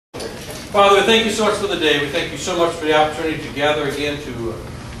Father, we thank you so much for the day. We thank you so much for the opportunity to gather again to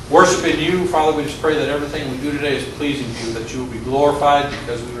worship in you. Father, we just pray that everything we do today is pleasing to you, that you will be glorified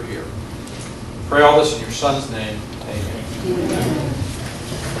because we are here. Pray all this in your Son's name. Amen.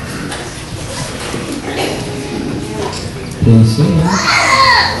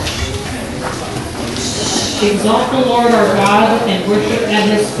 Exalt the Lord our God and worship at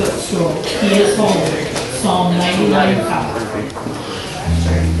his footstool. He is holy. Psalm 99:5.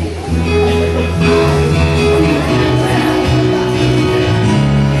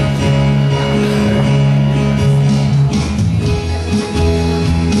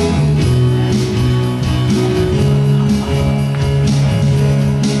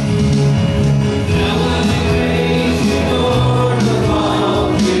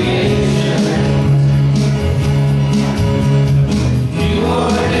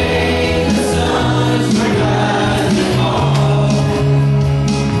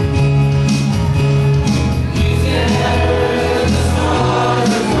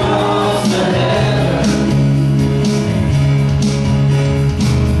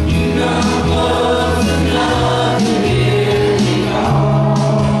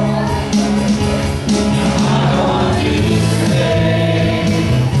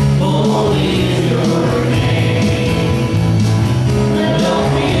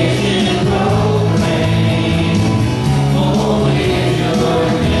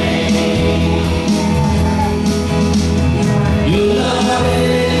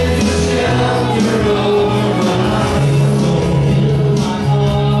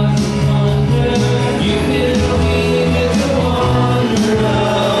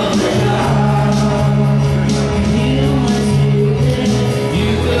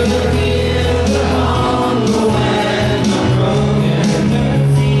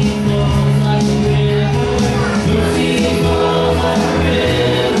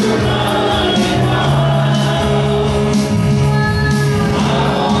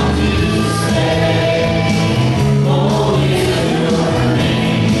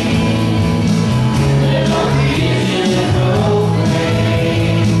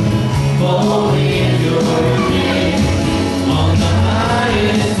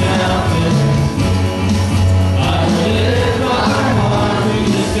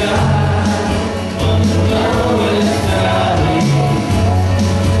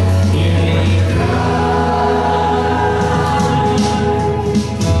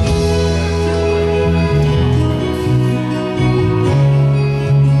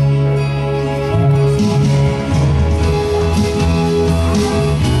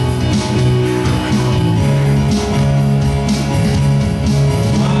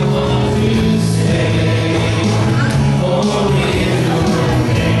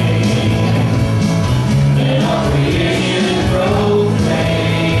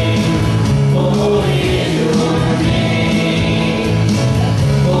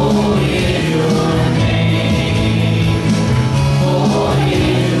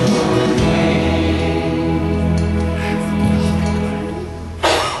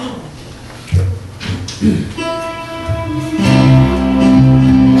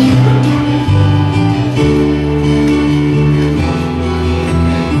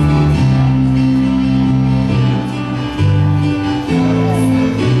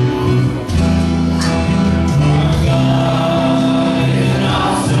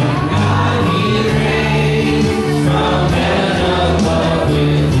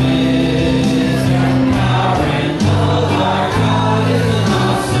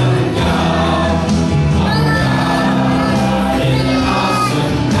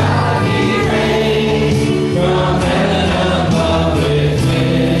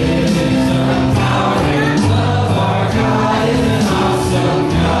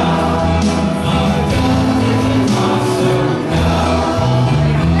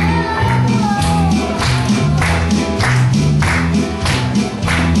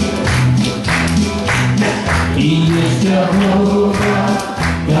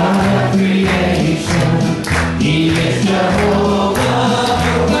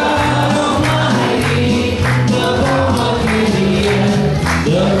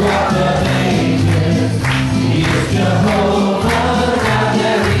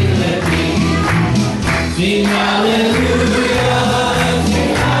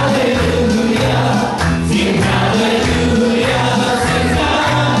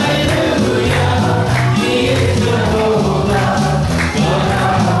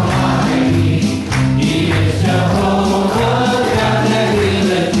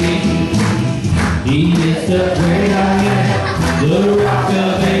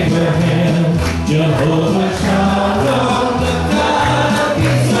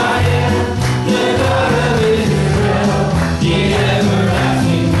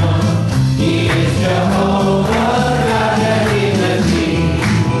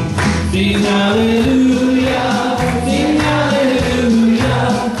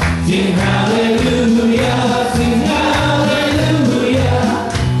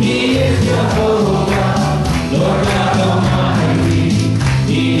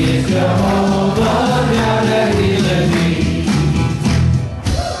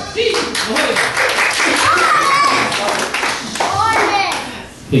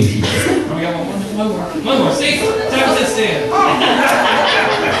 Thank you. Oh, we got one more. One more. See? Travis said stand.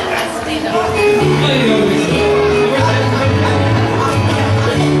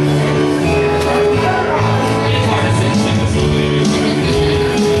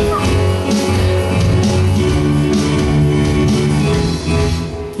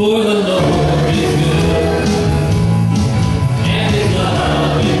 For the Lord is good, and His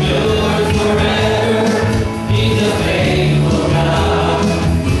love endures forever. He's a faithful God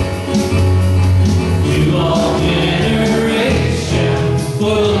to all generations.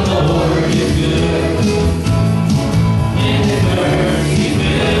 For the Lord is good, and His mercy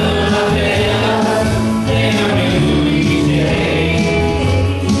will not fail. They are new each day.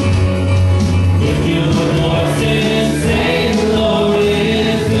 Lift your voice and say, the Lord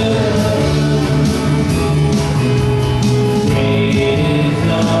is good. Great is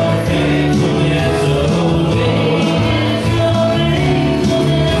our faithfulness, O Lord.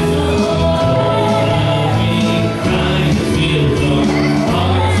 Loving kindness fills our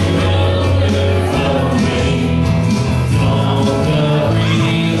hearts forever from me. Songs of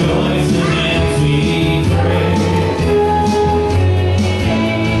rejoicing and sweet praise.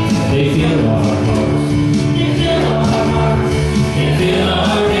 They fill our hearts. They fill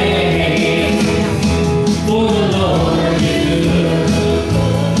our days. For the Lord is good,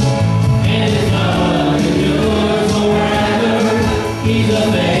 and His love endures forever. He's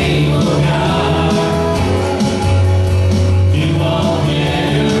a faithful God to all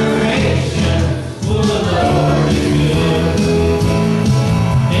generations. For the Lord is good,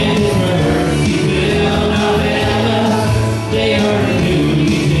 and His mercy will not fail us. They are renewed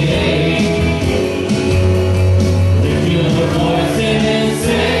each day. Lift your voice and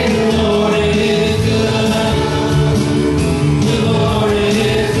say, the Lord is good. The Lord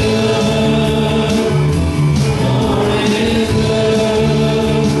is good. The Lord is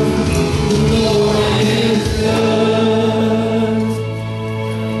good. The Lord is good.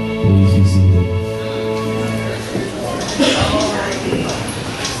 Please be seated.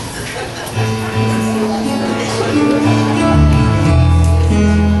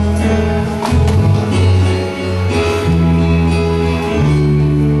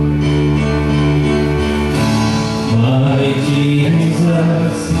 My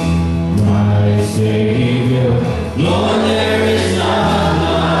Jesus, my Savior, Lord, there is none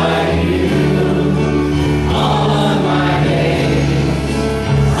like you. All of my days,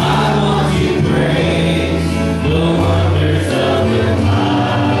 I want to praise the wonders of your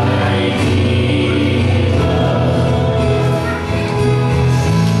mighty love.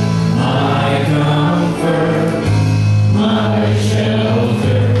 My comfort, my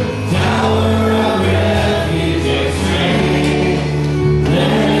shelter, tower of refuge and strength.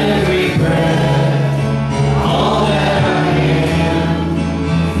 Let every breath, all that I am,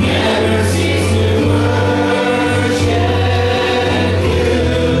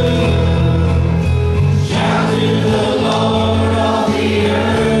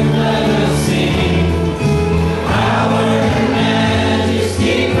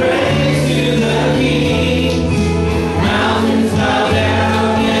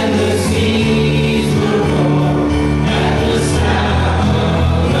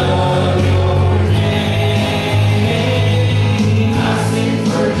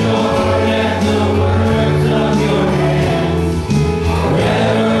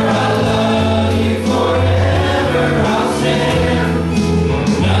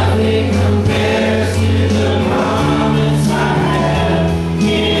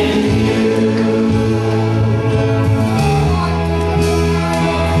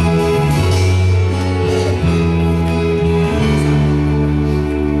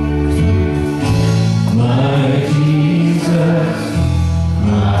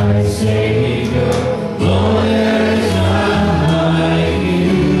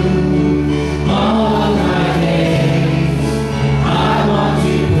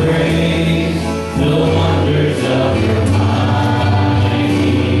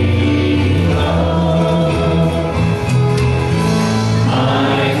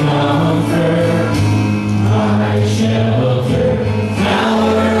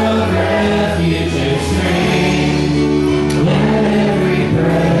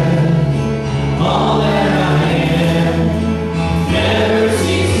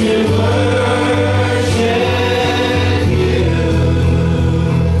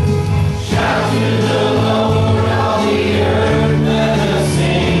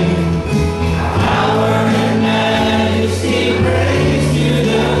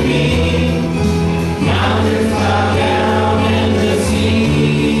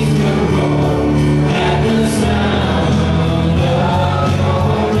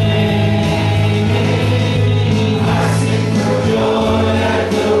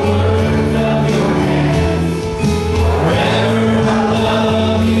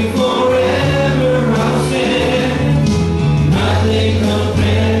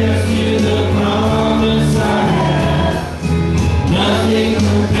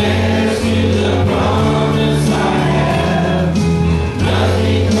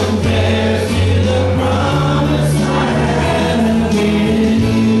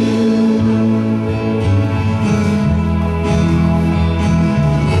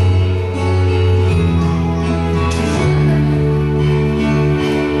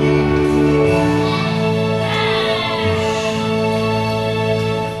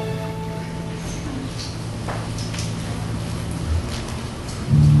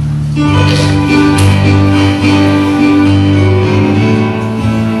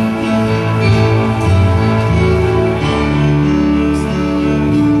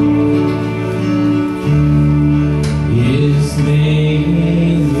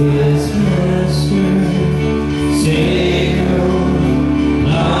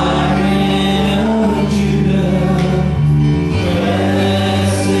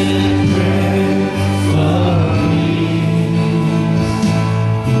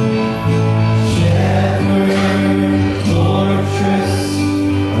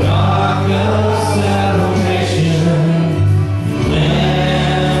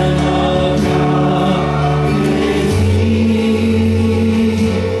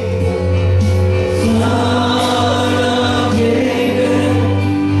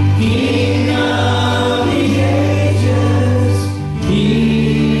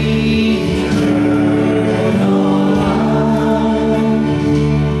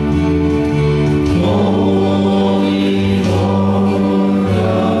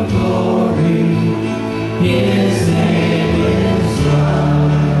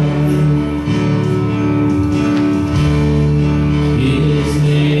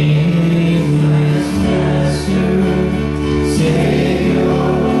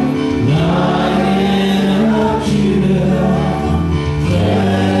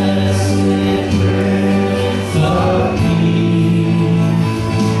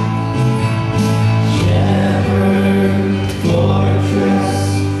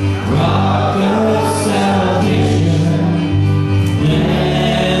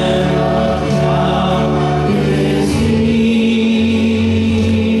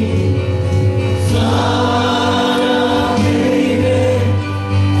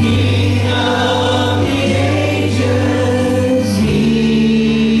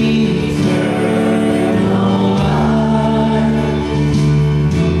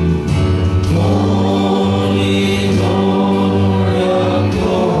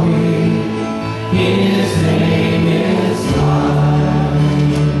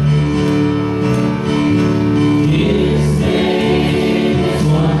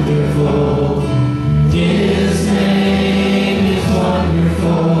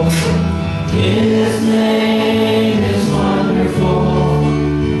 His name is wonderful,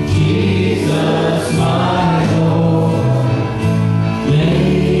 Jesus my Lord.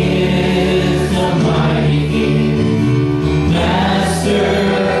 He is the mighty King, Master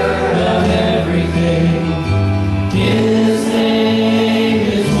of everything. His name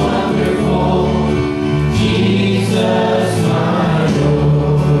is wonderful, Jesus my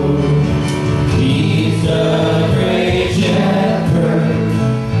Lord. He's the great shepherd,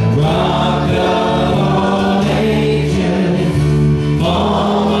 rock of all ages,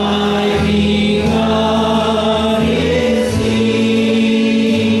 almighty God is He.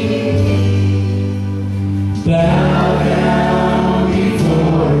 Bow down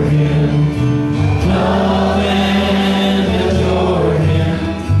before Him, love and adore Him.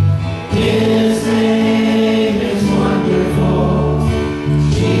 His name is wonderful,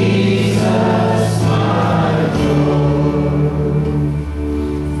 Jesus my Lord.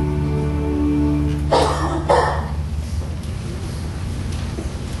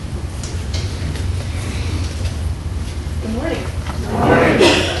 Good morning.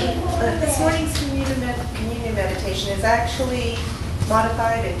 This morning's communion meditation is actually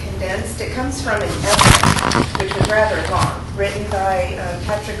modified and condensed. It comes from an essay, which was rather long, written by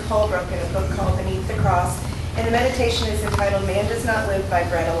Patrick Holbrook in a book called Beneath the Cross. And the meditation is entitled, Man Does Not Live by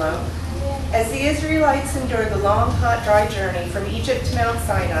Bread Alone. As the Israelites endured the long, hot, dry journey from Egypt to Mount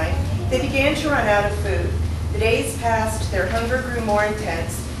Sinai, they began to run out of food. The days passed, their hunger grew more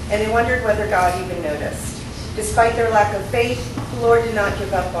intense, and they wondered whether God even noticed. Despite their lack of faith, the Lord did not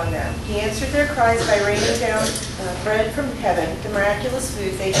give up on them. He answered their cries by raining down bread from heaven, the miraculous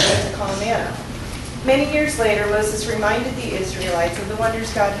food they came to call manna. Many years later, Moses reminded the Israelites of the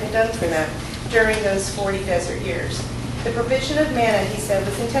wonders God had done for them during those 40 desert years. The provision of manna, he said,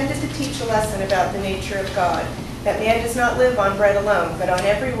 was intended to teach a lesson about the nature of God, that man does not live on bread alone, but on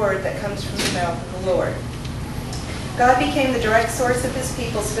every word that comes from the mouth of the Lord. God became the direct source of his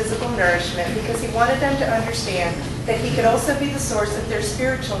people's physical nourishment because he wanted them to understand that he could also be the source of their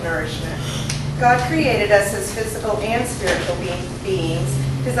spiritual nourishment. God created us as physical and spiritual beings,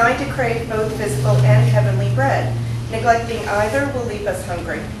 designed to crave both physical and heavenly bread. Neglecting either will leave us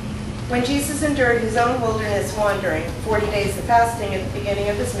hungry. When Jesus endured his own wilderness wandering, 40 days of fasting at the beginning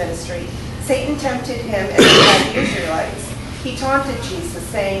of his ministry, Satan tempted him as he had the Israelites. He taunted Jesus,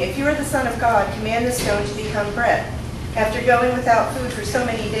 saying, "If you are the Son of God, command this stone to become bread." After going without food for so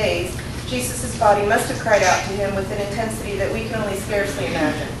many days, Jesus' body must have cried out to him with an intensity that we can only scarcely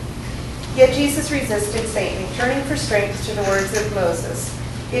imagine. Yet Jesus resisted Satan, turning for strength to the words of Moses.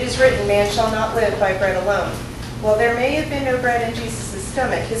 It is written, "Man shall not live by bread alone." While there may have been no bread in Jesus'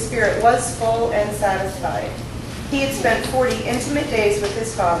 stomach, his spirit was full and satisfied. He had spent 40 intimate days with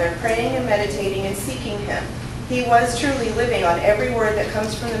his Father, praying and meditating and seeking him. He was truly living on every word that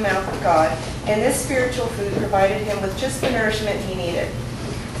comes from the mouth of God, and this spiritual food provided him with just the nourishment he needed.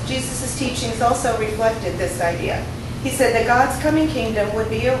 Jesus' teachings also reflected this idea. He said that God's coming kingdom would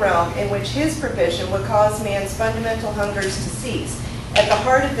be a realm in which his provision would cause man's fundamental hungers to cease. At the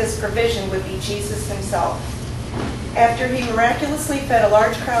heart of this provision would be Jesus himself. After he miraculously fed a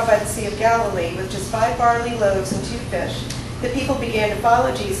large crowd by the Sea of Galilee with just 5 barley loaves and 2 fish, the people began to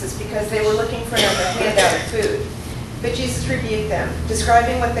follow Jesus because they were looking for another handout of food. But Jesus rebuked them,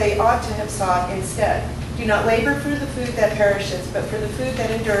 describing what they ought to have sought instead. Do not labor for the food that perishes, but for the food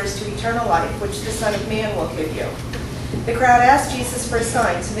that endures to eternal life, which the Son of Man will give you. The crowd asked Jesus for a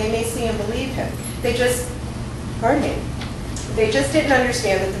sign so they may see and believe him. They just didn't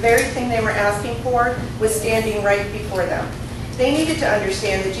understand that the very thing they were asking for was standing right before them. They needed to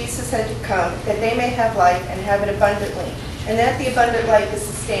understand that Jesus had come that they may have life and have it abundantly, and that the abundant life is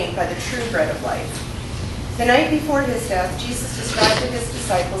sustained by the true bread of life. The night before his death, Jesus described to his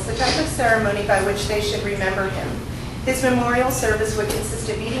disciples the type of ceremony by which they should remember him. His memorial service would consist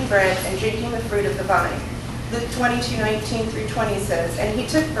of eating bread and drinking the fruit of the vine. Luke 22:19-20 says, "And he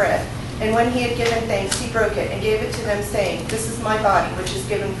took bread, and when he had given thanks, he broke it and gave it to them, saying, 'This is my body, which is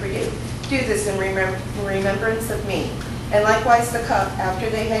given for you. Do this in remembrance of me.' And likewise the cup, after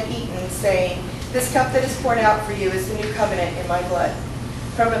they had eaten, saying, 'This cup that is poured out for you is the new covenant in my blood.'"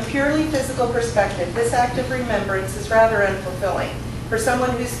 From a purely physical perspective, this act of remembrance is rather unfulfilling. For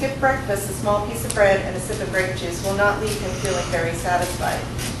someone who skipped breakfast, a small piece of bread and a sip of grape juice will not leave him feeling very satisfied.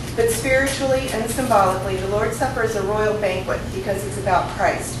 But spiritually and symbolically, the Lord's Supper is a royal banquet because it's about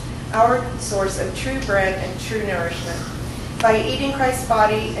Christ, our source of true bread and true nourishment. By eating Christ's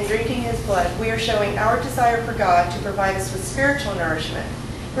body and drinking his blood, we are showing our desire for God to provide us with spiritual nourishment.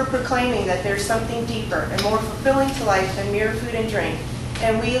 We're proclaiming that there's something deeper and more fulfilling to life than mere food and drink,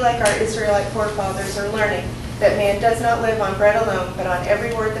 and we, like our Israelite forefathers, are learning that man does not live on bread alone, but on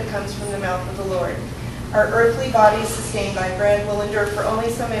every word that comes from the mouth of the Lord. Our earthly bodies sustained by bread will endure for only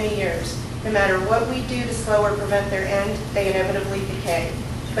so many years. No matter what we do to slow or prevent their end, they inevitably decay.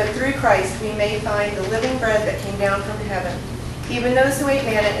 But through Christ we may find the living bread that came down from heaven. Even those who ate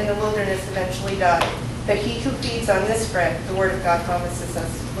manna in the wilderness eventually died. But he who feeds on this bread, the word of God promises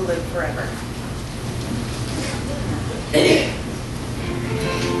us, will live forever.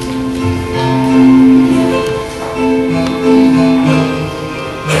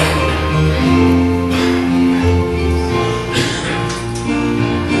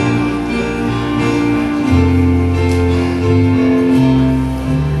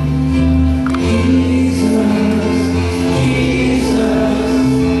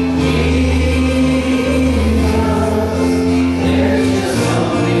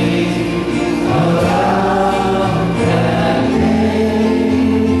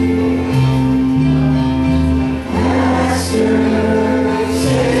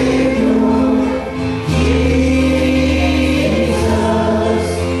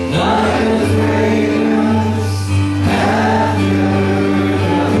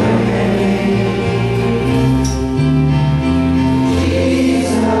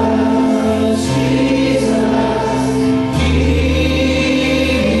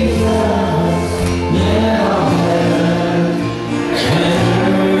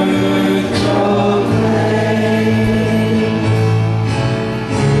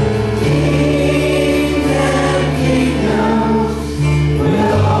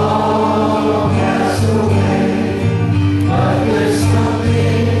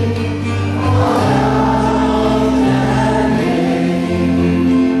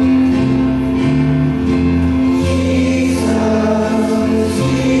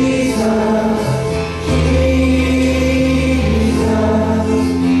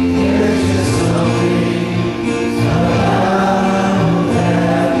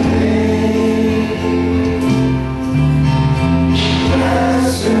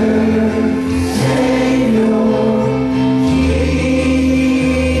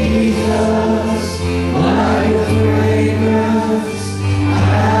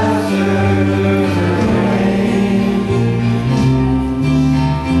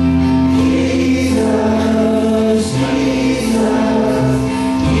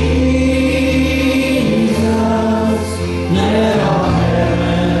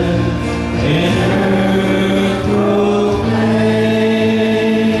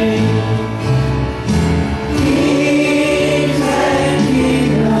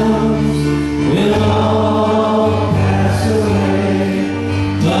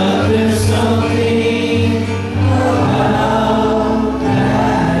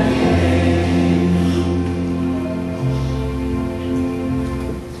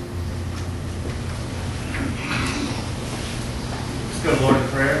 Let's go to Lord in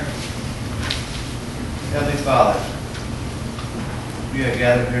prayer. Heavenly Father, we have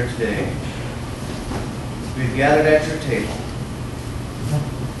gathered here today. We've gathered at your table.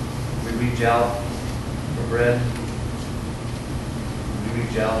 We reach out for bread. We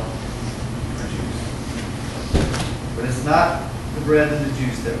reach out for juice. But it's not the bread and the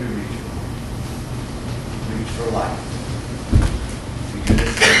juice that we reach for. We reach for life. We do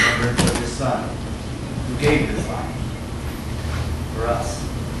this in remembrance of His Son, who gave His life for us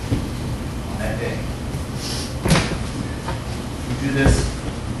on that day. We do this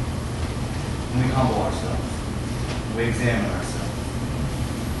when we humble ourselves, when we examine ourselves.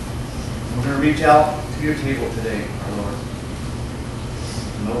 We're going to reach out to your table today, our Lord,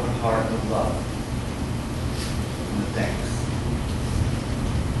 with an open heart of love and with thanks.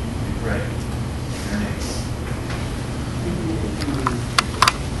 We pray in your name.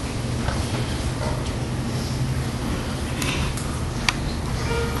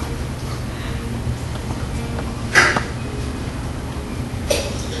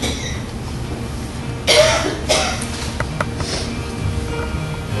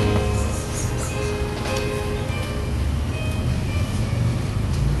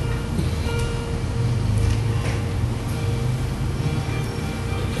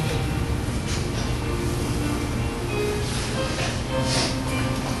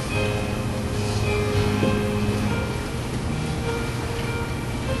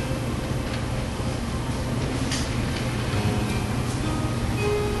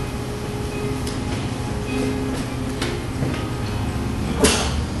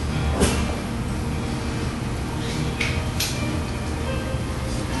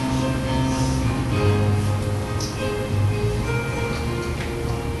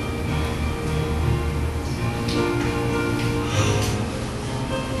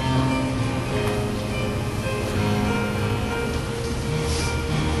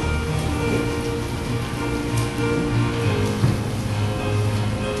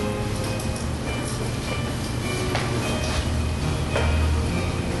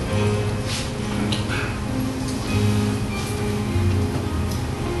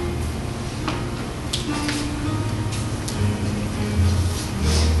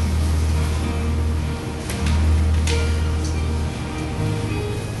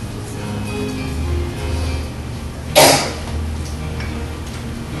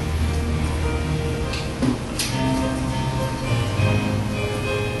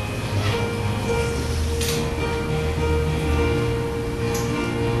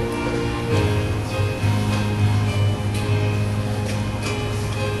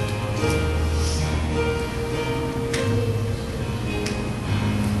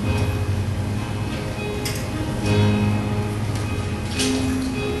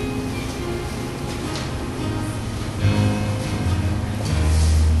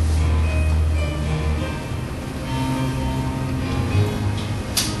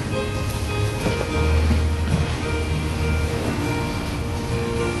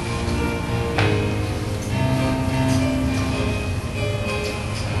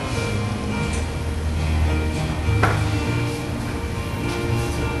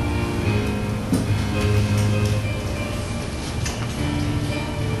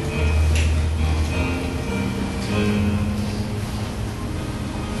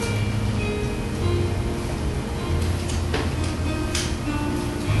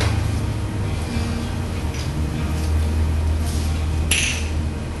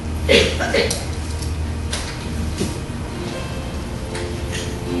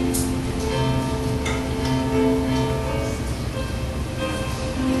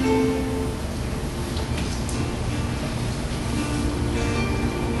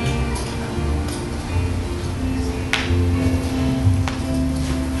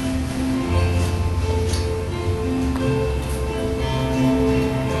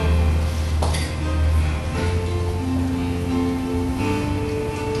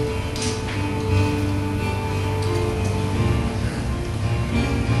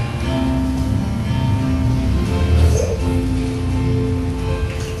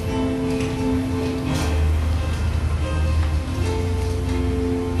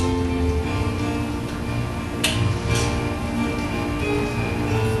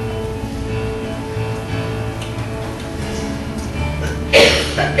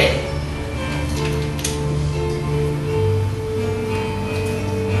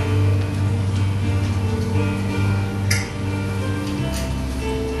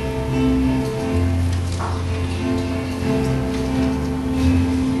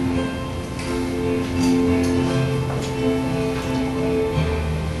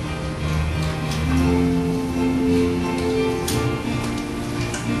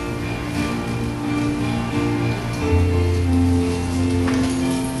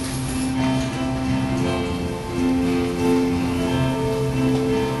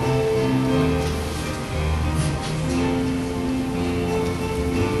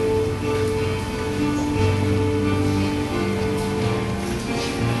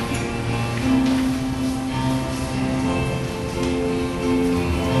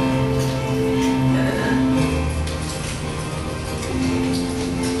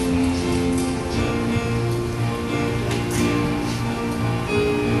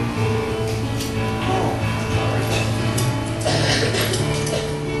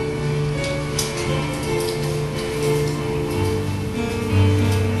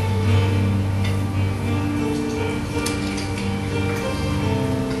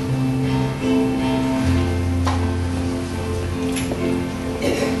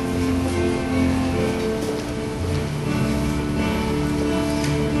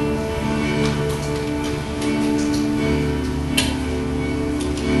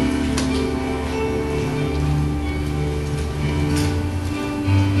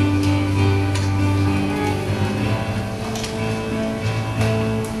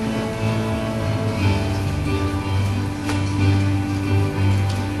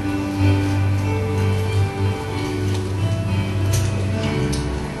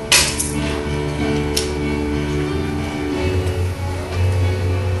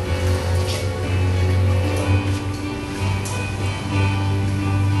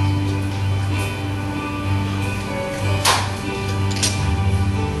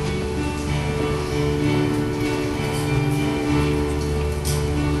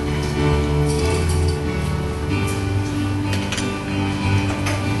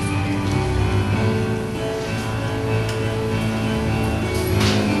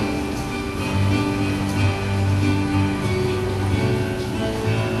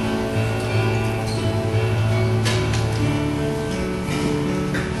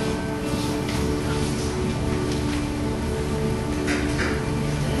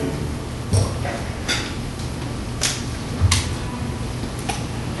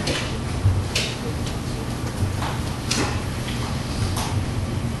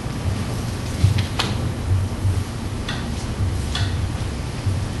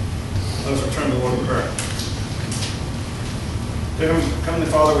 Heavenly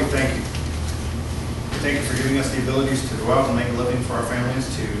Father, we thank you. We thank you for giving us the abilities to go out and make a living for our families,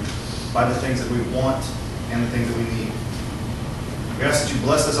 to buy the things that we want and the things that we need. We ask that you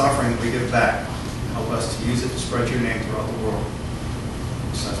bless this offering that we give back. Help us to use it to spread your name throughout the world.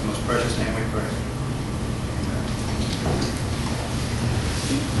 In Son's most precious name we pray.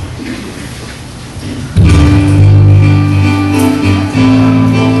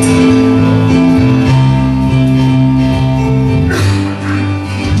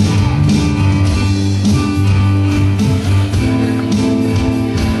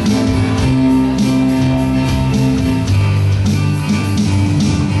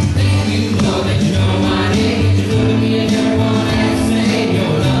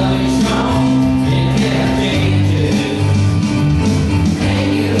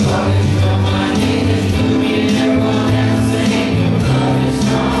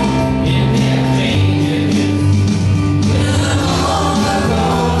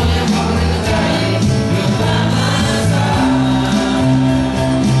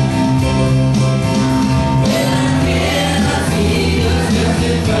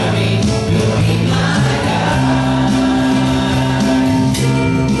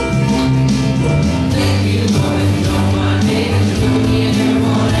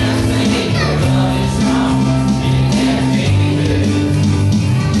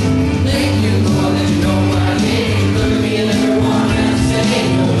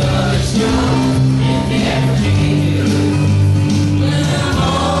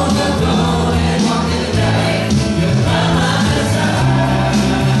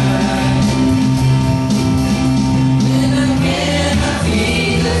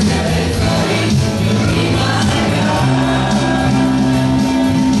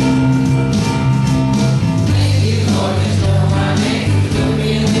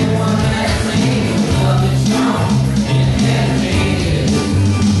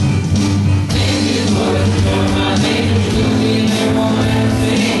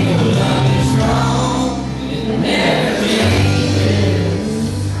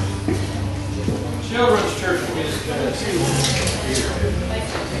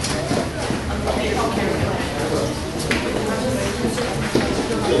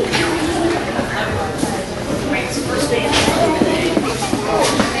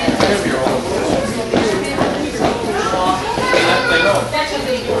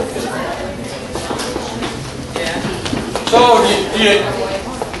 So,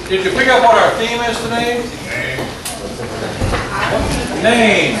 did you pick up what our theme is today?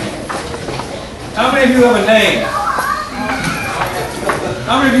 Name. How many of you have a name?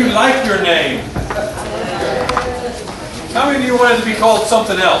 How many of you like your name? How many of you wanted to be called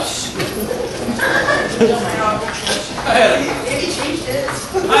something else? I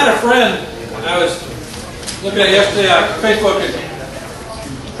had a friend I was looking at yesterday on Facebook, and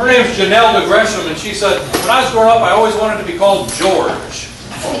her name's Janelle de Gresham, and she said, when I was growing up, I always wanted to be called George.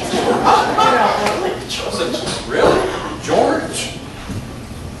 I said, really? George?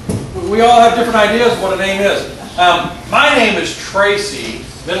 We all have different ideas of what a name is. My name is Tracy.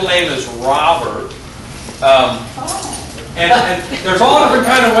 Middle name is Robert. And there's all different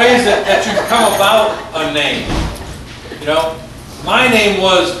kind of ways that you come about a name. You know, my name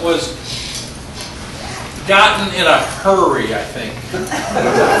was gotten in a hurry, I think.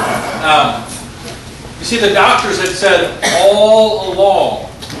 You see, the doctors had said all along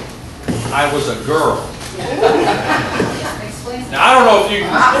I was a girl. Now I don't know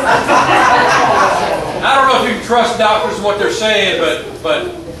if you can trust doctors and what they're saying, but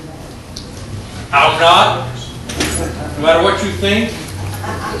I'm not. No matter what you think.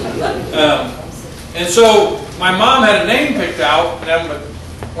 And so my mom had a name picked out, and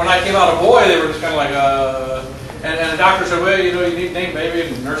when I came out a boy, they were just kind of like, and the doctor said, well, you know, you need a name, baby,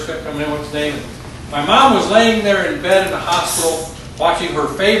 and the nurse kept coming in, what's the name? And my mom was laying there in bed in the hospital watching her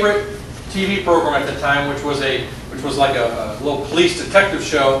favorite TV program at the time, which was like a little police detective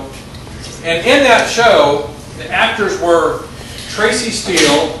show. And in that show, the actors were Tracy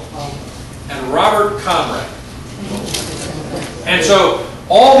Steele and Robert Conrad. And so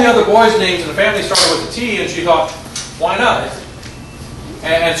all the other boys' names in the family started with a T, and she thought, why not?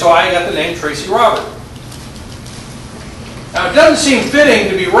 And so I got the name Tracy Robert. Now it doesn't seem fitting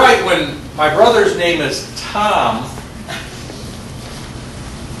to be right when my brother's name is Tom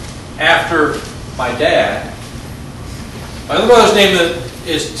after my dad. My other brother's name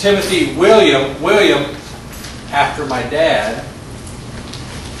is Timothy William after my dad.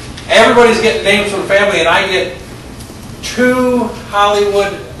 Everybody's getting names from the family, and I get 2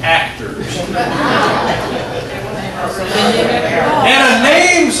 Hollywood actors. And a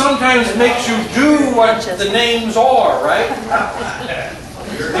name sometimes makes you do what the names are, right?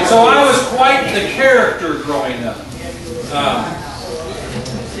 And so I was quite the character growing up.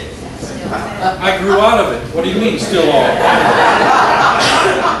 I grew out of it. What do you mean, still are?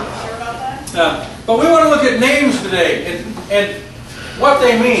 But we want to look at names today and what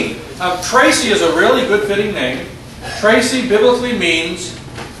they mean. Tracy is a really good fitting name. Tracy biblically means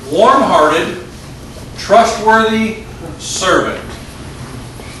warm-hearted, trustworthy servant.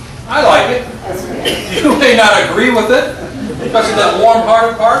 I like it. You may not agree with it, especially that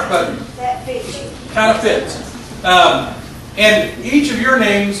warm-hearted part, but kind of fits. And each of your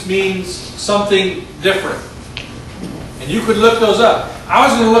names means something different. And you could look those up. I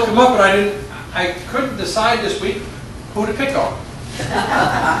was going to look them up, but I couldn't decide this week who to pick on.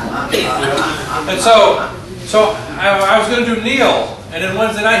 And so I was going to do Neil, and then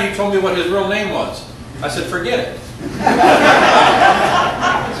Wednesday night he told me what his real name was. I said, forget it.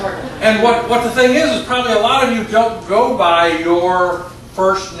 And what the thing is probably a lot of you don't go by your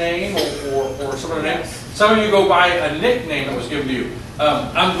first name or some other name. Some of you go by a nickname that was given to you.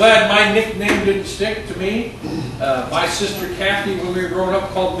 I'm glad my nickname didn't stick to me. My sister Kathy, when we were growing up,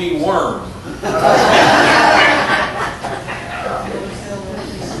 called me Worm.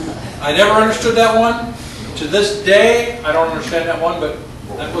 I never understood that one. To this day, I don't understand that one, but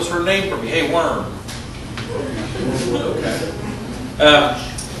that was her name for me. Hey, Worm. Okay.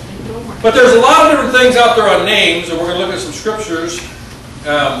 But there's a lot of different things out there on names, and we're going to look at some scriptures.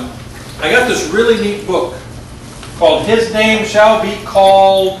 I got this really neat book called His Name Shall Be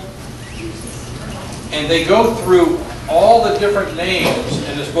Called, and they go through all the different names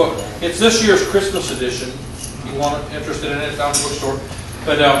in this book. It's this year's Christmas edition. If you want interested in it, it's down in the bookstore.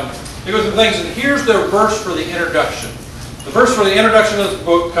 But it goes through things, and here's their verse for the introduction. The verse for the introduction of this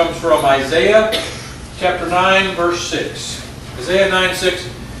book comes from Isaiah chapter 9, verse 6. Isaiah 9, 6.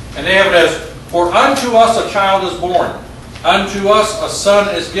 And they have it as, for unto us a child is born, unto us a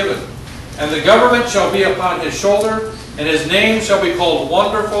son is given, and the government shall be upon his shoulder, and his name shall be called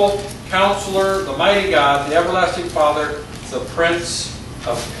Wonderful, Counselor, the Mighty God, the Everlasting Father, the Prince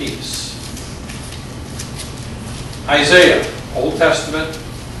of Peace. Isaiah, Old Testament,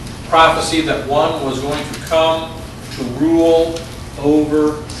 prophecy that one was going to come to rule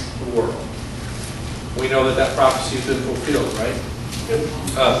over the world. We know that that prophecy has been fulfilled, right?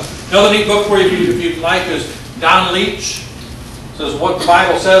 Another neat book for you, if you'd like, is Don Leach. It says what the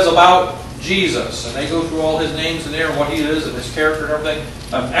Bible says about Jesus. And they go through all his names in there and what he is and his character and everything.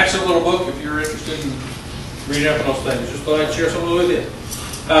 Excellent little book if you're interested in reading up on those things. Just thought I'd share something with you.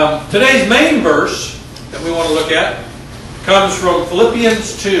 Today's main verse that we want to look at comes from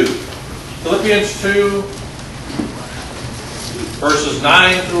Philippians 2. Philippians 2, verses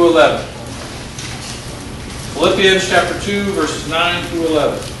 9 through 11. Philippians chapter 2, verses 9 through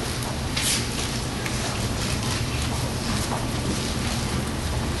 11.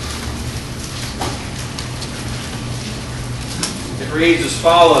 It reads as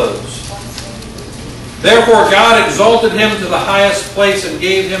follows. Therefore God exalted him to the highest place and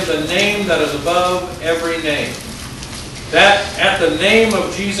gave him the name that is above every name, that at the name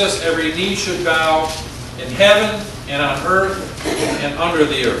of Jesus every knee should bow in heaven and on earth and under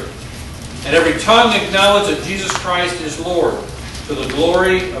the earth, and every tongue acknowledge that Jesus Christ is Lord, to the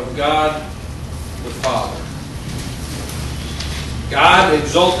glory of God the Father. God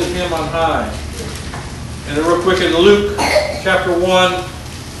exalted him on high. And then real quick in Luke chapter 1,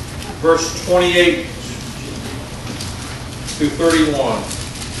 verse 28 through 31.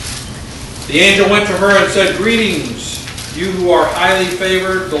 The angel went to her and said, greetings, you who are highly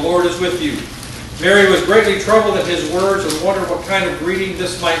favored, the Lord is with you. Mary was greatly troubled at his words and wondered what kind of greeting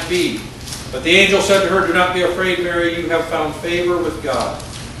this might be. But the angel said to her, do not be afraid, Mary, you have found favor with God.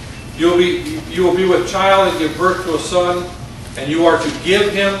 You will be with child and give birth to a son, and you are to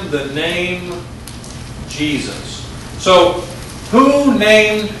give him the name Jesus. So, who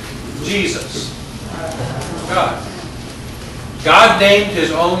named Jesus? God. God named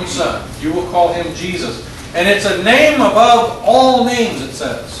his own son. You will call him Jesus. And it's a name above all names, it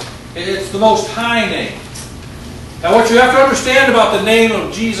says. It's the most high name. Now what you have to understand about the name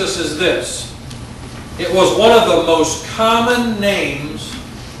of Jesus is this. It was one of the most common names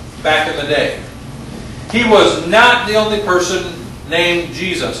back in the day. He was not the only person named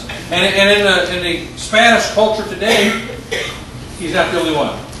Jesus. And in the Spanish culture today, he's not the only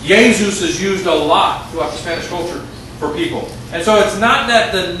one. Jesus is used a lot throughout the Spanish culture for people. And so it's not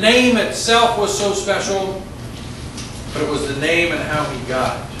that the name itself was so special, but it was the name and how he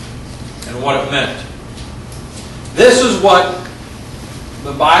got it and what it meant. This is what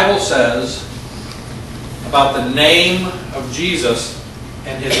the Bible says about the name of Jesus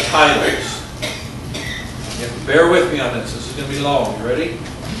and his titles. You have to bear with me on this. This is going to be long. You ready?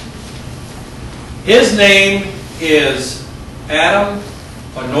 His name is Adam,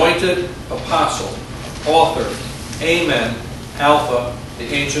 Anointed Apostle, Author, Amen, Alpha, the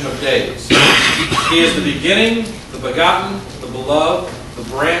Ancient of Days. He is the beginning, the begotten, the beloved, the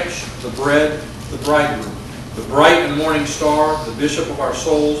branch, the bread, the bridegroom, the bright and morning star, the bishop of our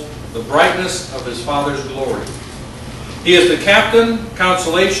souls, the brightness of his Father's glory. He is the captain,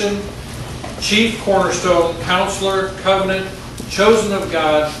 consolation, chief cornerstone, counselor, covenant, chosen of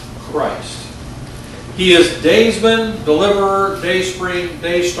God, Christ. He is daysman, deliverer, dayspring,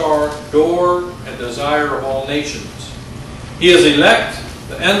 daystar, door, and desire of all nations. He is elect,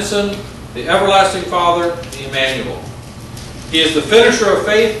 the ensign, the everlasting Father, the Emmanuel. He is the finisher of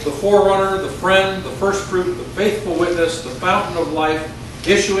faith, the forerunner, the friend, the first fruit, the faithful witness, the fountain of life,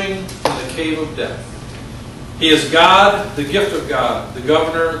 issuing from the cave of death. He is God, the gift of God, the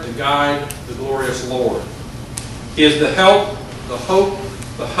governor, the guide, the glorious Lord. He is the help, the hope,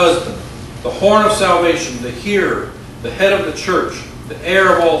 the husband, the horn of salvation, the hearer, the head of the church, the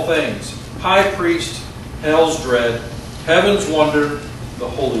heir of all things, high priest, hell's dread, heaven's wonder, the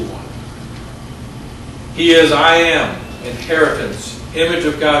Holy One. He is I am, inheritance, image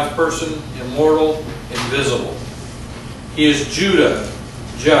of God's person, immortal, invisible. He is Judah,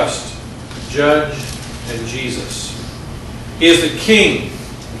 just, judge, and Jesus. He is the King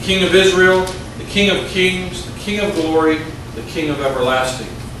of Israel, the King of kings, the King of glory, the King of everlasting.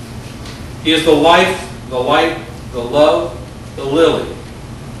 He is the life, the light, the love, the lily,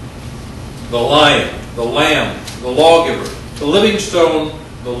 the lion, the lamb, the lawgiver, the living stone,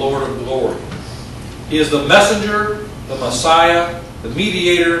 the Lord of glory. He is the messenger, the Messiah, the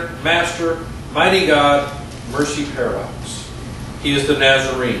mediator, master, mighty God, mercy paradox. He is the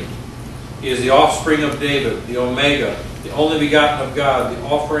Nazarene. He is the offspring of David, the Omega, the only begotten of God, the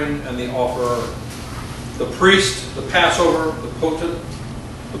offering and the offerer, the priest, the Passover, the potent,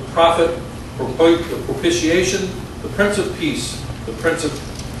 the prophet, the propitiation, the Prince of Peace, the Prince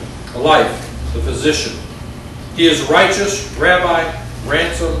of Life, the physician. He is righteous, rabbi,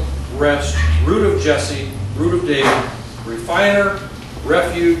 ransom, rest, root of Jesse, root of David, refiner,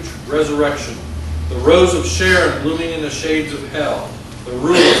 refuge, resurrection, the rose of Sharon blooming in the shades of hell, the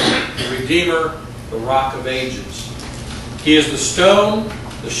ruler, the redeemer, the rock of ages. He is the stone,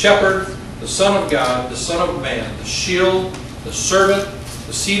 the shepherd, the Son of God, the Son of Man, the shield, the servant,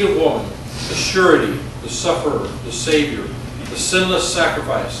 the seed of woman, the surety, the sufferer, the Savior, the sinless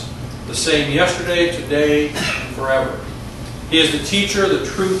sacrifice, the same yesterday, today, and forever. He is the teacher, the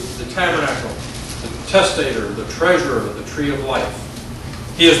truth, the tabernacle, the testator, the treasurer, the tree of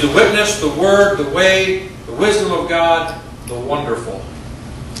life. He is the witness, the word, the way, the wisdom of God, the wonderful.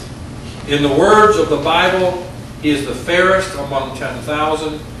 In the words of the Bible, he is the fairest among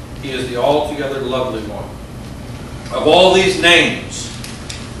 10,000. He is the altogether lovely one. Of all these names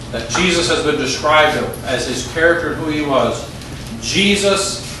that Jesus has been described as his character and who he was,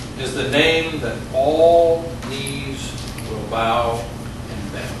 Jesus is the name that all knees will bow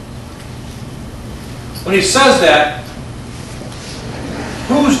and bend. When he says that,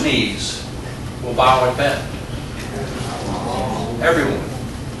 whose knees will bow and bend? Everyone.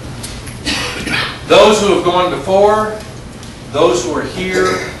 Those who have gone before, those who are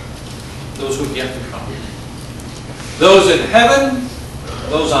here, those who have yet to come. Those in heaven,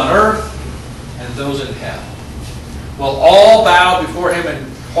 those on earth, and those in hell will all bow before him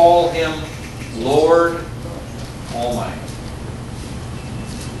and call him Lord Almighty.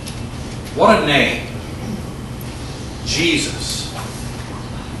 What a name. Jesus.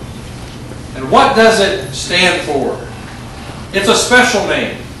 And what does it stand for? It's a special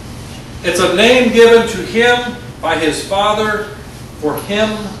name. It's a name given to him by his Father for him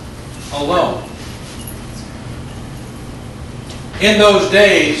alone. In those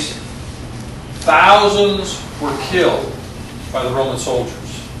days, thousands were killed by the Roman soldiers.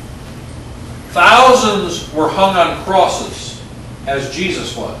 Thousands were hung on crosses, as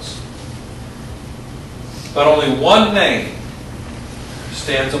Jesus was. But only one name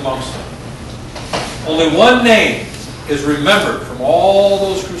stands amongst them. Only one name is remembered from all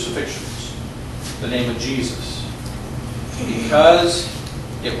those crucifixions. The name of Jesus. Because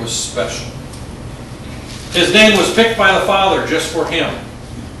it was special. His name was picked by the Father just for him.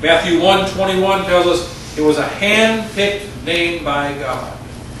 Matthew 1:21 tells us it was a hand-picked name by God.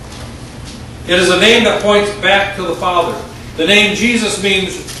 It is a name that points back to the Father. The name Jesus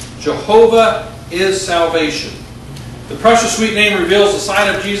means Jehovah is salvation. The precious sweet name reveals the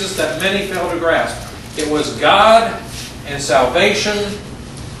side of Jesus that many fail to grasp. It was God and salvation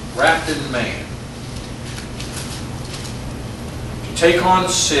wrapped in man. take on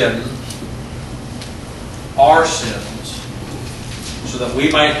sin, our sins, so that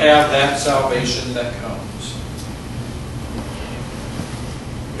we might have that salvation that comes.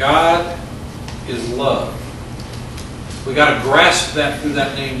 God is love. We got to grasp that through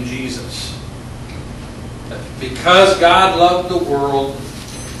that name Jesus. That because God loved the world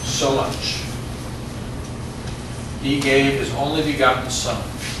so much, He gave His only begotten Son,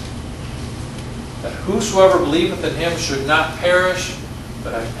 that whosoever believeth in Him should not perish,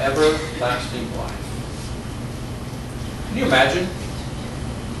 but have everlasting life. Can you imagine?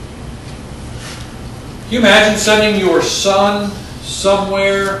 Can you imagine sending your son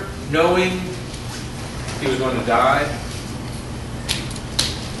somewhere knowing he was going to die?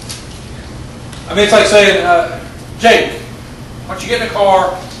 I mean, it's like saying, Jake, why don't you get in a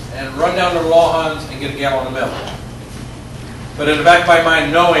car and run down to Lawhans and get a gallon of milk? But in the back of my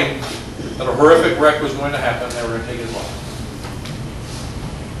mind, knowing that a horrific wreck was going to happen, they were going to take his life.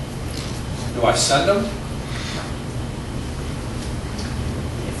 Do I send him?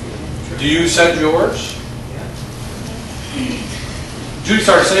 Do you send yours? Judy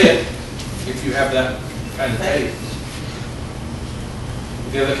started saying, if you have that kind of faith.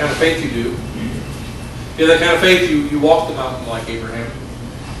 If you have that kind of faith, you do. If you have that kind of faith, you walk the mountain like Abraham.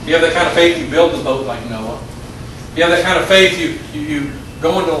 If you have that kind of faith, you build the boat like Noah. If you have that kind of faith, you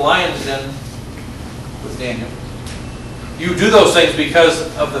go into the lion's den with Daniel. You do those things because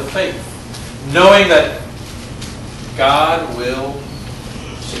of the faith, knowing that God will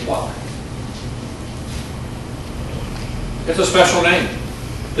supply. It's a special name,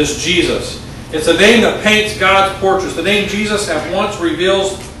 this Jesus. It's a name that paints God's portraits. The name Jesus at once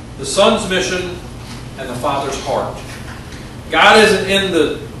reveals the Son's mission and the Father's heart. God isn't in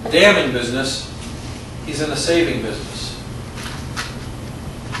the damning business. He's in the saving business.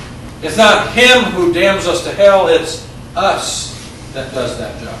 It's not Him who damns us to hell. It's us that does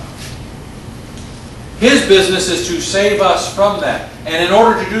that job. His business is to save us from that. And in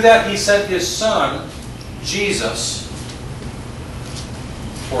order to do that, He sent His Son, Jesus,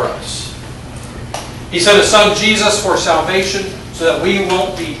 for us. He sent His Son, Jesus, for salvation so that we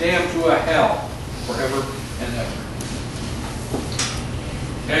won't be damned to a hell forever and ever.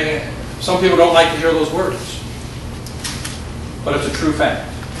 Okay? Some people don't like to hear those words, but it's a true fact.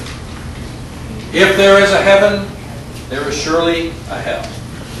 If there is a heaven, there is surely a hell.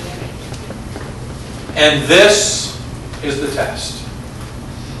 And this is the test.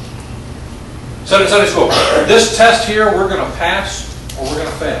 Sunday school. This test here, we're going to pass or we're going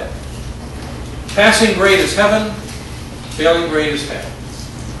to fail. Passing grade is heaven, failing grade is hell.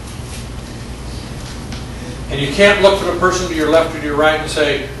 And you can't look for the person to your left or to your right and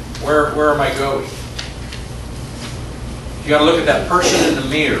say, where am I going? You got to look at that person in the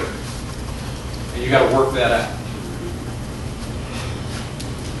mirror. And you got to work that out.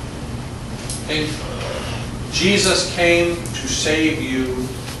 Okay? Jesus came to save you.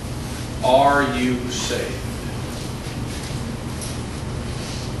 Are you saved?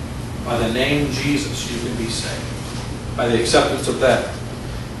 By the name Jesus, you can be saved. By the acceptance of that.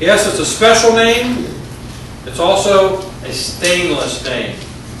 Yes, it's a special name. It's also a stainless name.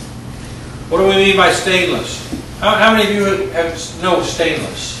 What do we mean by stainless? How many of you know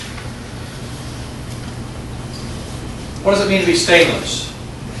stainless? What does it mean to be stainless?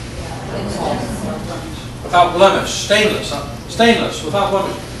 Without blemish. Stainless. Stainless, without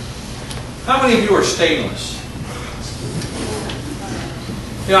blemish. How many of you are stainless?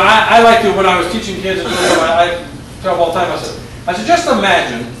 You know, I like to, when I was teaching kids, I tell them all the time, I said, just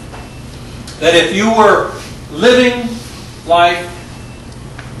imagine that if you were living life,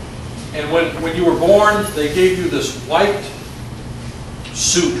 and when you were born, they gave you this white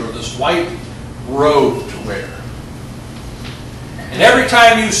suit or this white robe to wear. And every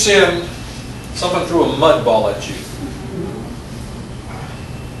time you sinned, someone threw a mud ball at you.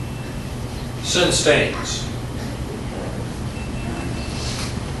 Sin stains.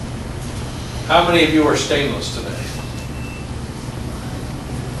 How many of you are stainless today?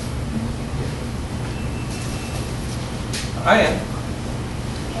 I am.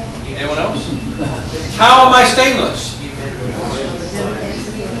 Anyone else? How am I stainless?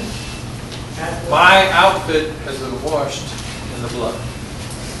 My outfit has been washed in the blood.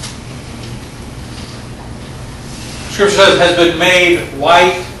 Scripture says has been made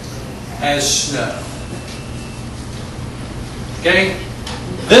white as snow. Okay?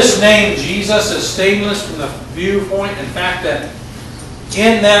 This name, Jesus, is stainless from the viewpoint, in fact, that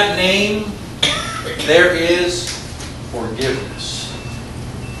in that name there is forgiveness.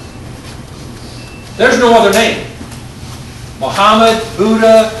 There's no other name. Muhammad,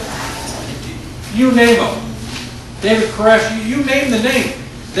 Buddha, you name them. David Koresh, you name the name.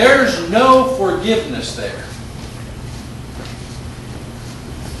 There's no forgiveness there.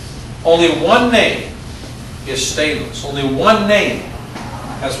 Only one name is stainless. Only one name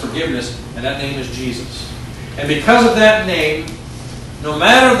has forgiveness, and that name is Jesus. And because of that name, no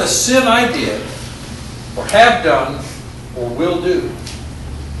matter the sin I did, or have done, or will do,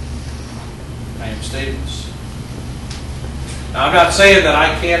 I am stainless. Now, I'm not saying that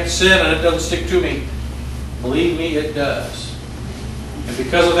I can't sin and it doesn't stick to me. Believe me, it does. And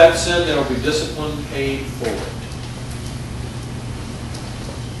because of that sin, there will be discipline paid for it.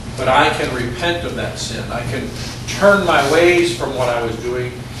 But I can repent of that sin. I can turn my ways from what I was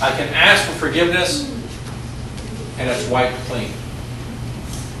doing. I can ask for forgiveness, and it's wiped clean.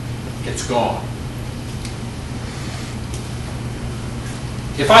 It's gone.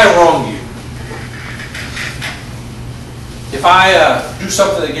 If I wrong you, if I do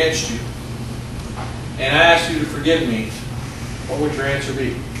something against you, and I ask you to forgive me, what would your answer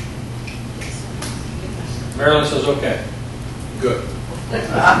be? Marilyn says, okay, good.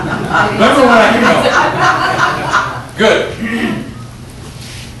 Remember when I good.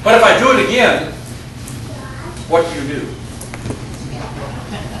 But if I do it again, what do you do?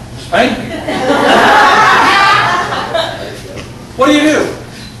 Spank me. What do you do?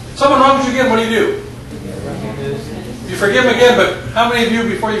 Someone wrongs you again, what do you do? You forgive them again, but how many of you,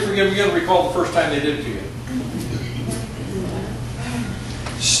 before you forgive them again, recall the first time they did it to you?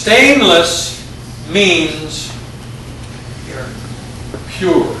 Stainless means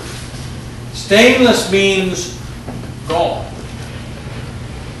pure. Stainless means gone.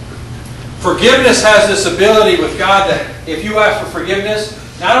 Forgiveness has this ability with God that if you ask for forgiveness,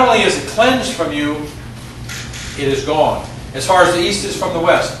 not only is it cleansed from you, it is gone. As far as the east is from the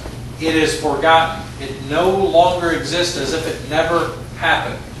west, it is forgotten. It no longer exists, as if it never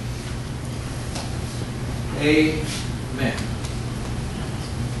happened. Amen.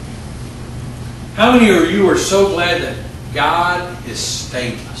 How many of you are so glad that God is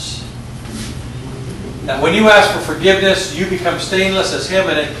stainless? That when you ask for forgiveness, you become stainless as Him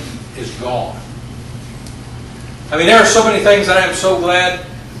and it is gone. I mean, there are so many things that I am so glad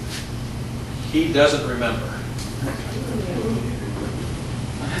He doesn't remember.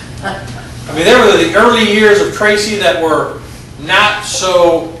 I mean, there were the early years of Tracy that were not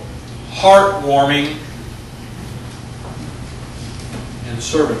so heartwarming and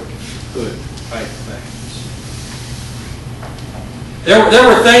servanthood type things. There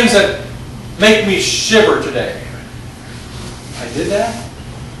were things that make me shiver today. I did that?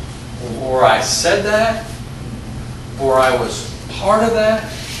 Or I said that? Or I was part of that?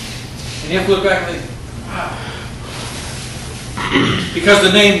 And you have to look back and think, wow. Because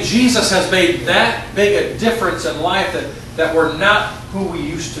the name Jesus has made that big a difference in life that we're not who we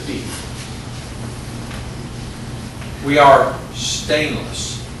used to be. We are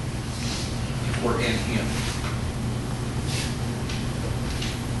stainless if we're in Him.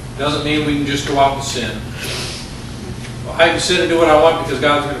 Doesn't mean we can just go out and sin. Well, I can sin and do what I want because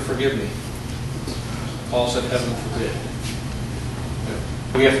God's going to forgive me. Paul said, heaven forbid.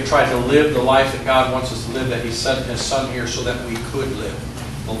 We have to try to live the life that God wants us to live, that He sent His Son here so that we could live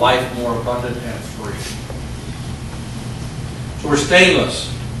a life more abundant and free. So we're stainless.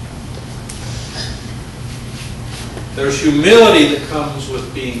 There's humility that comes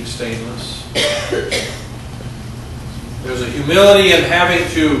with being stainless. There's a humility in having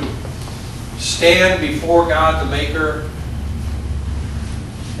to stand before God, the Maker,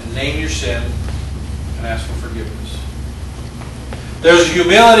 and name your sin and ask for forgiveness. There's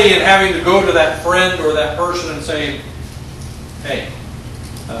humility in having to go to that friend or that person and saying, hey,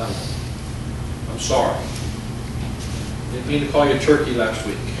 I'm sorry. Didn't mean to call you turkey last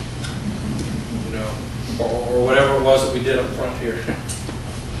week. You know, or whatever it was that we did up front here.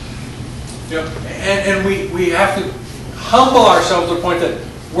 You know, and we have to humble ourselves to the point that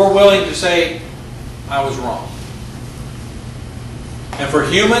we're willing to say, I was wrong. And for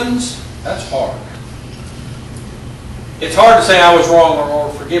humans, that's hard. It's hard to say I was wrong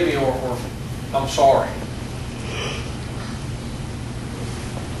or forgive me or I'm sorry.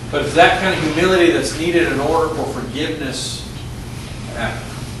 But it's that kind of humility that's needed in order for forgiveness to happen.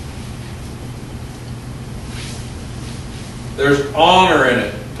 There's honor in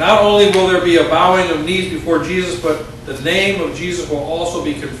it. Not only will there be a bowing of knees before Jesus, but the name of Jesus will also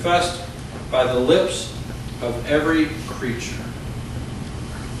be confessed by the lips of every creature.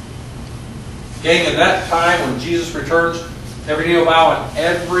 Gang, at that time when Jesus returns, every knee will bow and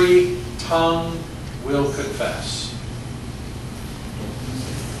every tongue will confess.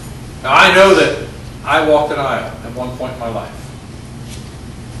 Now I know that I walked an aisle at one point in my life.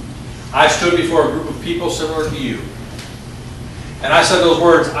 I stood before a group of people similar to you. And I said those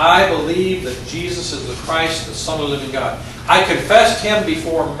words, I believe that Jesus is the Christ, the Son of the living God. I confessed Him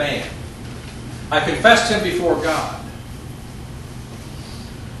before man. I confessed Him before God.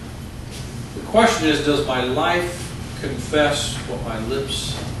 The question is, does my life confess what my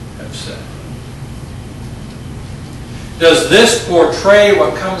lips have said? Does this portray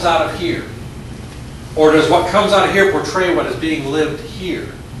what comes out of here? Or does what comes out of here portray what is being lived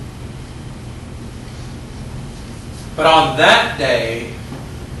here? But on that day,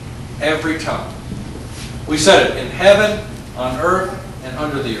 every tongue, we said it, in heaven, on earth, and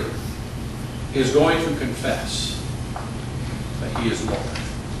under the earth, is going to confess that He is Lord.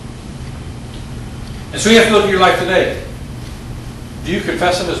 And so you have to look at your life today. Do you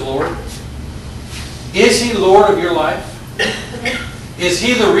confess Him as Lord? Is He Lord of your life? Is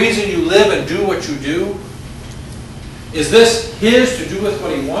He the reason you live and do what you do? Is this His to do with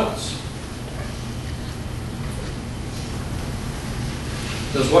what He wants?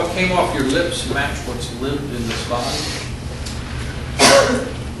 Does what came off your lips match what's lived in this body?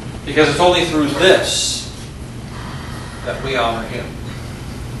 Because it's only through this that we honor Him.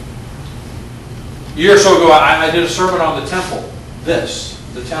 A year or so ago, I did a sermon on the temple. The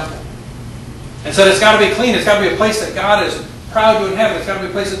temple. And said it's got to be clean. It's got to be a place that God is proud to inhabit. It's got to be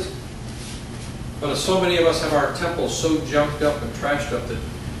a place that's... But so many of us have our temples so junked up and trashed up that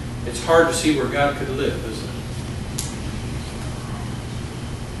it's hard to see where God could live, isn't it?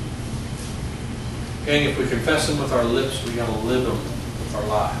 Gang, if we confess Him with our lips, we've got to live Him with our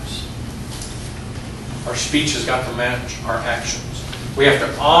lives. Our speech has got to match our actions. We have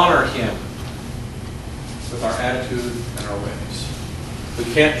to honor Him with our attitude and our ways. We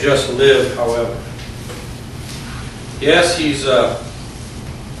can't just live, however. Yes, He's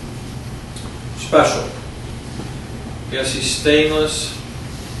special. Yes, He's stainless.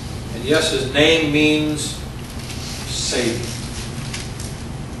 And yes, His name means Savior.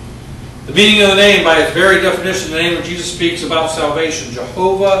 The meaning of the name, by its very definition, the name of Jesus speaks about salvation.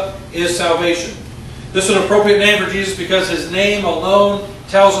 Jehovah is salvation. This is an appropriate name for Jesus because His name alone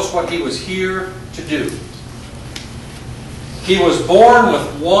tells us what He was here to do. He was born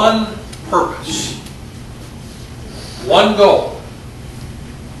with one purpose, one goal.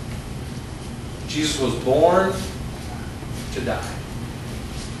 Jesus was born to die.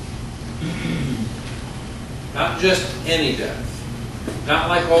 Not just any death. Not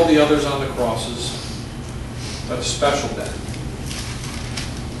like all the others on the crosses, but a special death.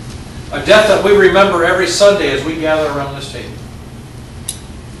 A death that we remember every Sunday as we gather around this table.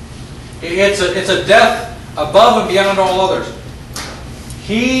 It's a death above and beyond all others.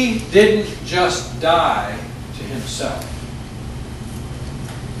 He didn't just die to Himself.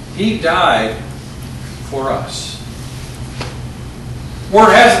 He died for us.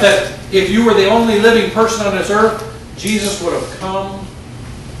 Word has it that if you were the only living person on this earth, Jesus would have come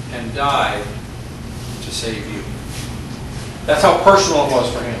and died to save you. That's how personal it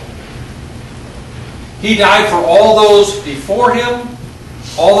was for Him. He died for all those before Him,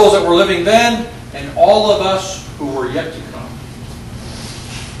 all those that were living then, and all of us who were yet to come.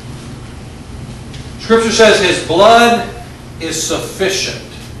 Scripture says His blood is sufficient.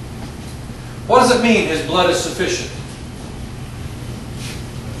 What does it mean, His blood is sufficient?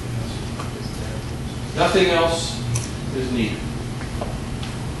 Nothing else is needed.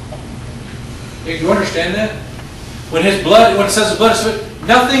 Do you understand that? When it says His blood is sufficient,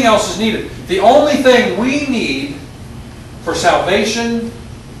 nothing else is needed. The only thing we need for salvation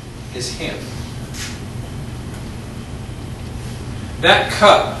is Him. That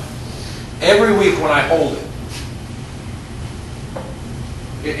cup, every week when I hold it,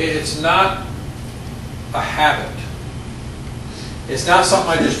 it's not a habit. It's not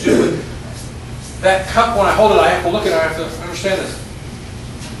something I just do. That cup, when I hold it, I have to look at it, I have to understand this.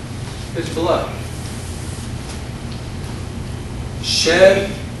 It's blood. Shed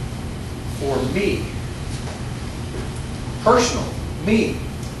for me. Personal. Me.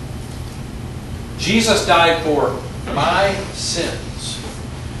 Jesus died for my sins.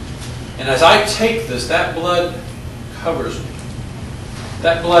 And as I take this, that blood covers me.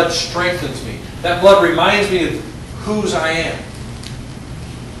 That blood strengthens me. That blood reminds me of whose I am.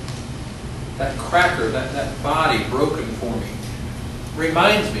 That cracker, that body broken for me,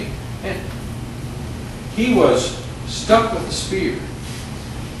 reminds me. And He was stuck with a spear.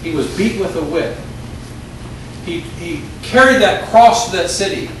 He was beat with a whip. He carried that cross to that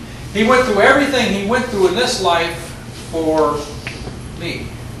city. He went through everything He went through in this life for me.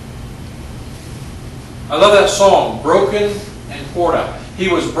 I love that song, Broken and Poured Out. He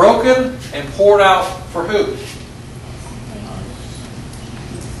was broken and poured out for who?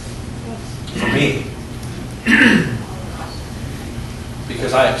 For me.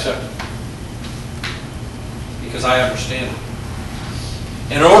 Because I accept it. Because I understand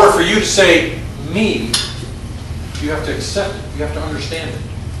it. In order for you to say me, you have to accept it. You have to understand it.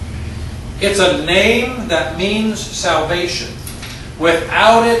 It's a name that means salvation.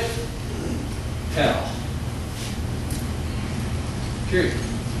 Without it, hell. Period.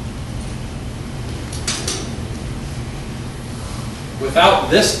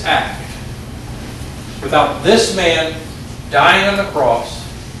 Without this act, without this man dying on the cross,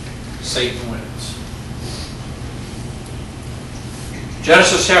 Satan wins.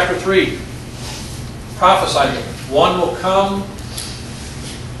 Genesis chapter 3 prophesied that one will come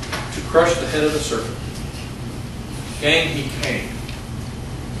to crush the head of the serpent. Gang, he came.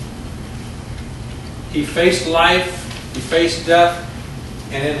 He faced life, he faced death,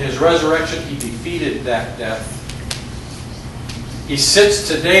 and in his resurrection he defeated that death. He sits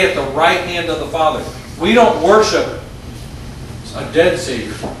today at the right hand of the Father. We don't worship a dead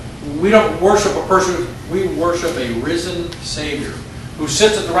Savior. We don't worship a person. We worship a risen Savior who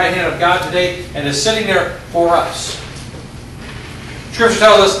sits at the right hand of God today and is sitting there for us. Scripture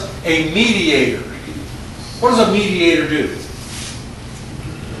tells us a mediator. What does a mediator do?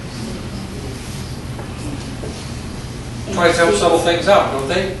 Try to help settle things out, don't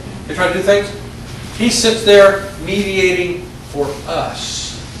they? They try to do things. He sits there mediating for us.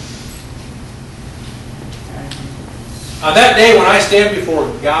 On that day when I stand before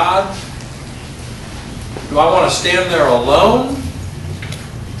God, do I want to stand there alone?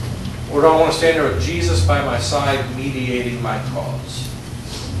 Or do I want to stand there with Jesus by my side mediating my cause?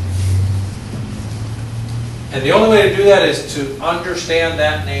 And the only way to do that is to understand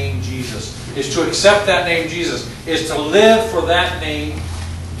that name Jesus. Is to accept that name Jesus. Is to live for that name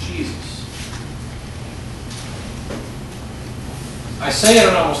Jesus. I say it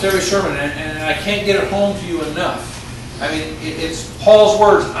in almost every sermon, and I can't get it home to you enough. I mean, it's Paul's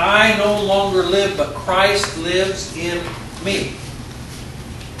words. I no longer live, but Christ lives in me.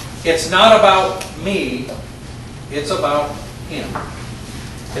 It's not about me. It's about Him.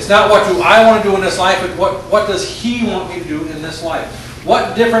 It's not what do I want to do in this life, but what does He want me to do in this life?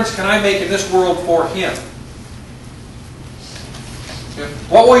 What difference can I make in this world for Him?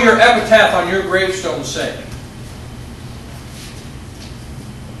 What will your epitaph on your gravestone say?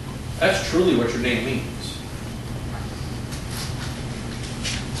 That's truly what your name means.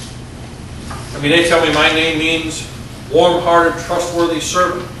 I mean, they tell me my name means warm-hearted, trustworthy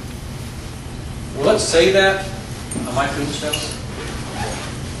servant. Well, let's say that on my tombstone.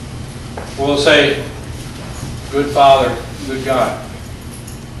 We'll say, good Father, good God.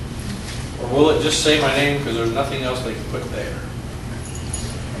 Or will it just say my name because there's nothing else they can put there?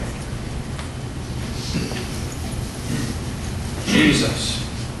 Jesus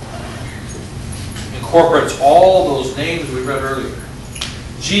incorporates all those names we read earlier.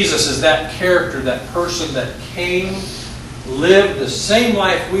 Jesus is that character, that person that came, lived the same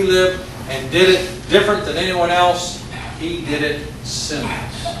life we live, and did it different than anyone else. He did it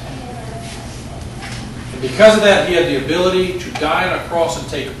sinless. And because of that, He had the ability to die on a cross and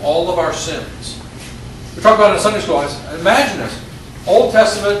take all of our sins. We talked about it in Sunday school. Imagine this. Old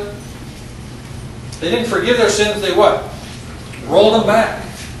Testament, they didn't forgive their sins, they what? Rolled them back.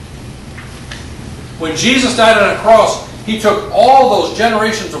 When Jesus died on a cross, He took all those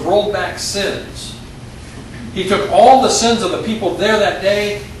generations of rolled back sins. He took all the sins of the people there that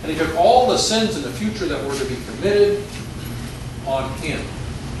day, and He took all the sins in the future that were to be committed on Him.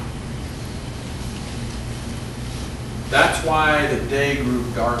 That's why the day grew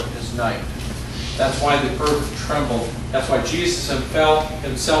dark as night. That's why the earth trembled. That's why Jesus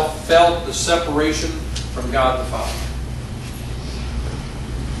Himself felt the separation from God the Father.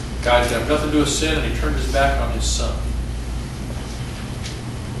 God should have nothing to do with sin, and He turned His back on His Son.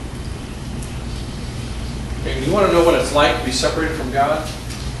 Okay, you want to know what it's like to be separated from God?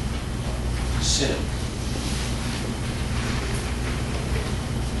 Sin.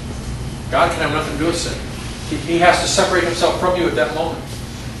 God can have nothing to do with sin. He has to separate Himself from you at that moment.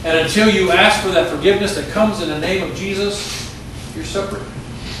 And until you ask for that forgiveness that comes in the name of Jesus, you're separate.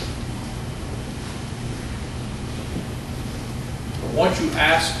 But once you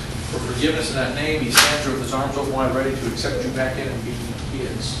ask for forgiveness in that name, He stands there with His arms open wide, ready to accept you back in and be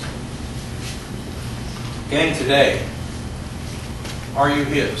His. Gang, today, are you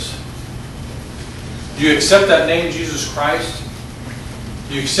His? Do you accept that name, Jesus Christ?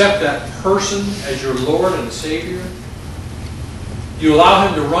 Do you accept that person as your Lord and Savior? Do you allow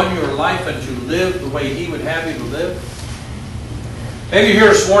Him to run your life and to live the way He would have you to live? Maybe you're here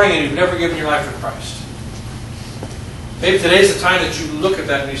this morning and you've never given your life to Christ. Maybe today's the time that you look at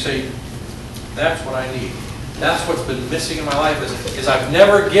that and you say, that's what I need. That's what's been missing in my life is I've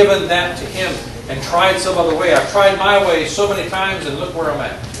never given that to Him and tried some other way. I've tried my way so many times and look where I'm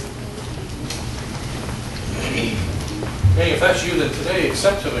at. Hey, if that's you, then today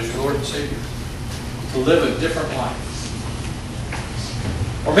accept Him as your Lord and Savior. To live a different life.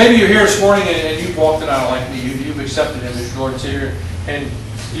 Or maybe you're here this morning and you've walked it out like me. You've accepted Him as your Lord and Savior. And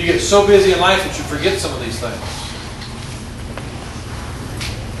you get so busy in life that you forget some of these things.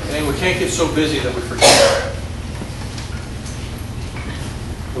 And we can't get so busy that we forget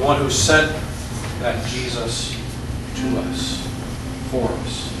the one who sent that Jesus to us, for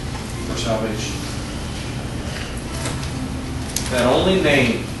us, for salvation. That only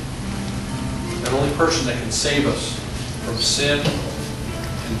name, that only person that can save us from sin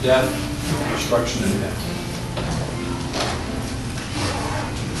and death, destruction and death.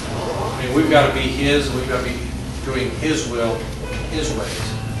 I mean, we've got to be His, and we've got to be doing His will, His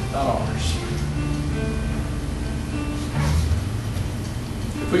ways, not ours.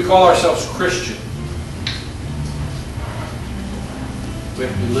 If we call ourselves Christian, we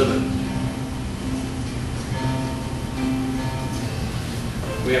have to be living.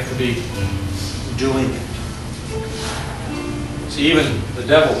 We have to be doing it. See, even the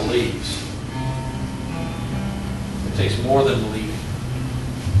devil believes. It takes more than believing.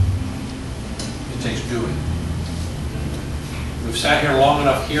 It takes doing. We've sat here long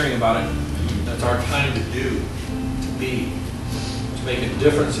enough hearing about it. That's our time to do, to be, to make a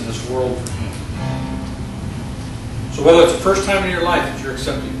difference in this world for Him. So whether it's the first time in your life that you're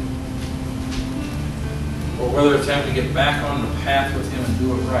accepting Him, or whether it's having to get back on the path with Him and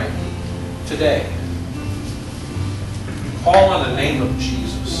do it right, today, call on the name of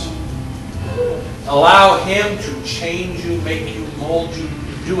Jesus. Allow Him to change you, make you, mold you,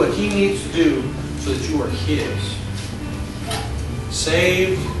 do what He needs to do so that you are His.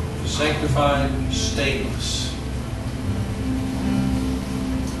 Saved, sanctified, stainless.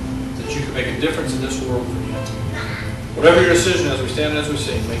 That you can make a difference in this world for Him. Whatever your decision is, we stand as we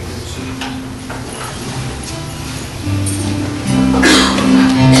sing, make your decision.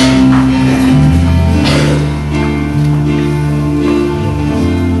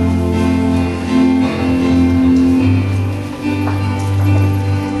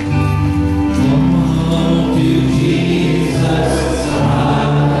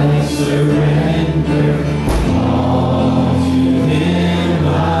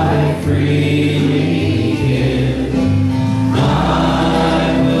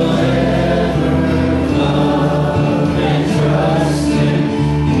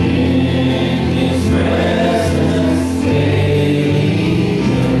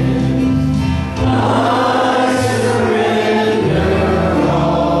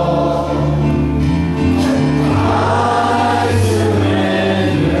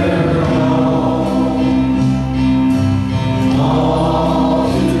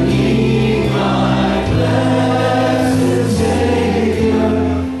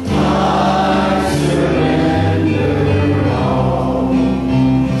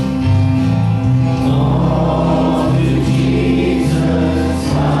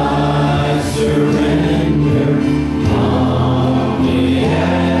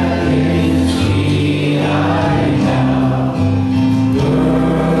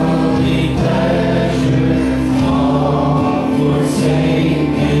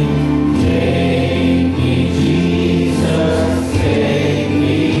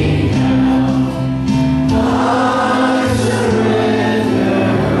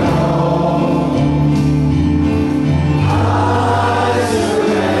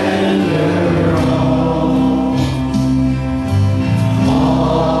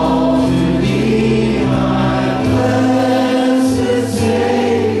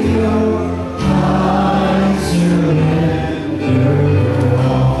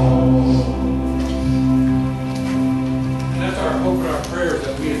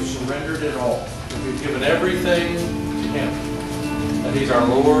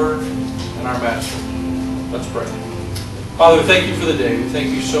 Father, we thank You for the day. We thank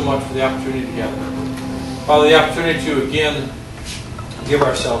You so much for the opportunity to gather. Father, the opportunity to again give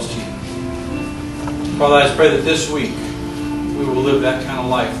ourselves to You. Father, I just pray that this week we will live that kind of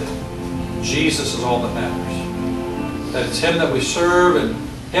life, that Jesus is all that matters. That it's Him that we serve and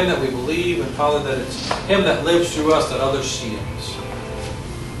Him that we believe, and Father, that it's Him that lives through us, that others see us.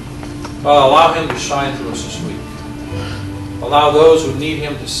 Father, allow Him to shine through us this week. Allow those who need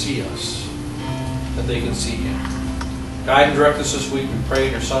Him to see us, that they can see Him. Guide and direct us this week, we pray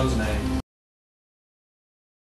in Your Son's name.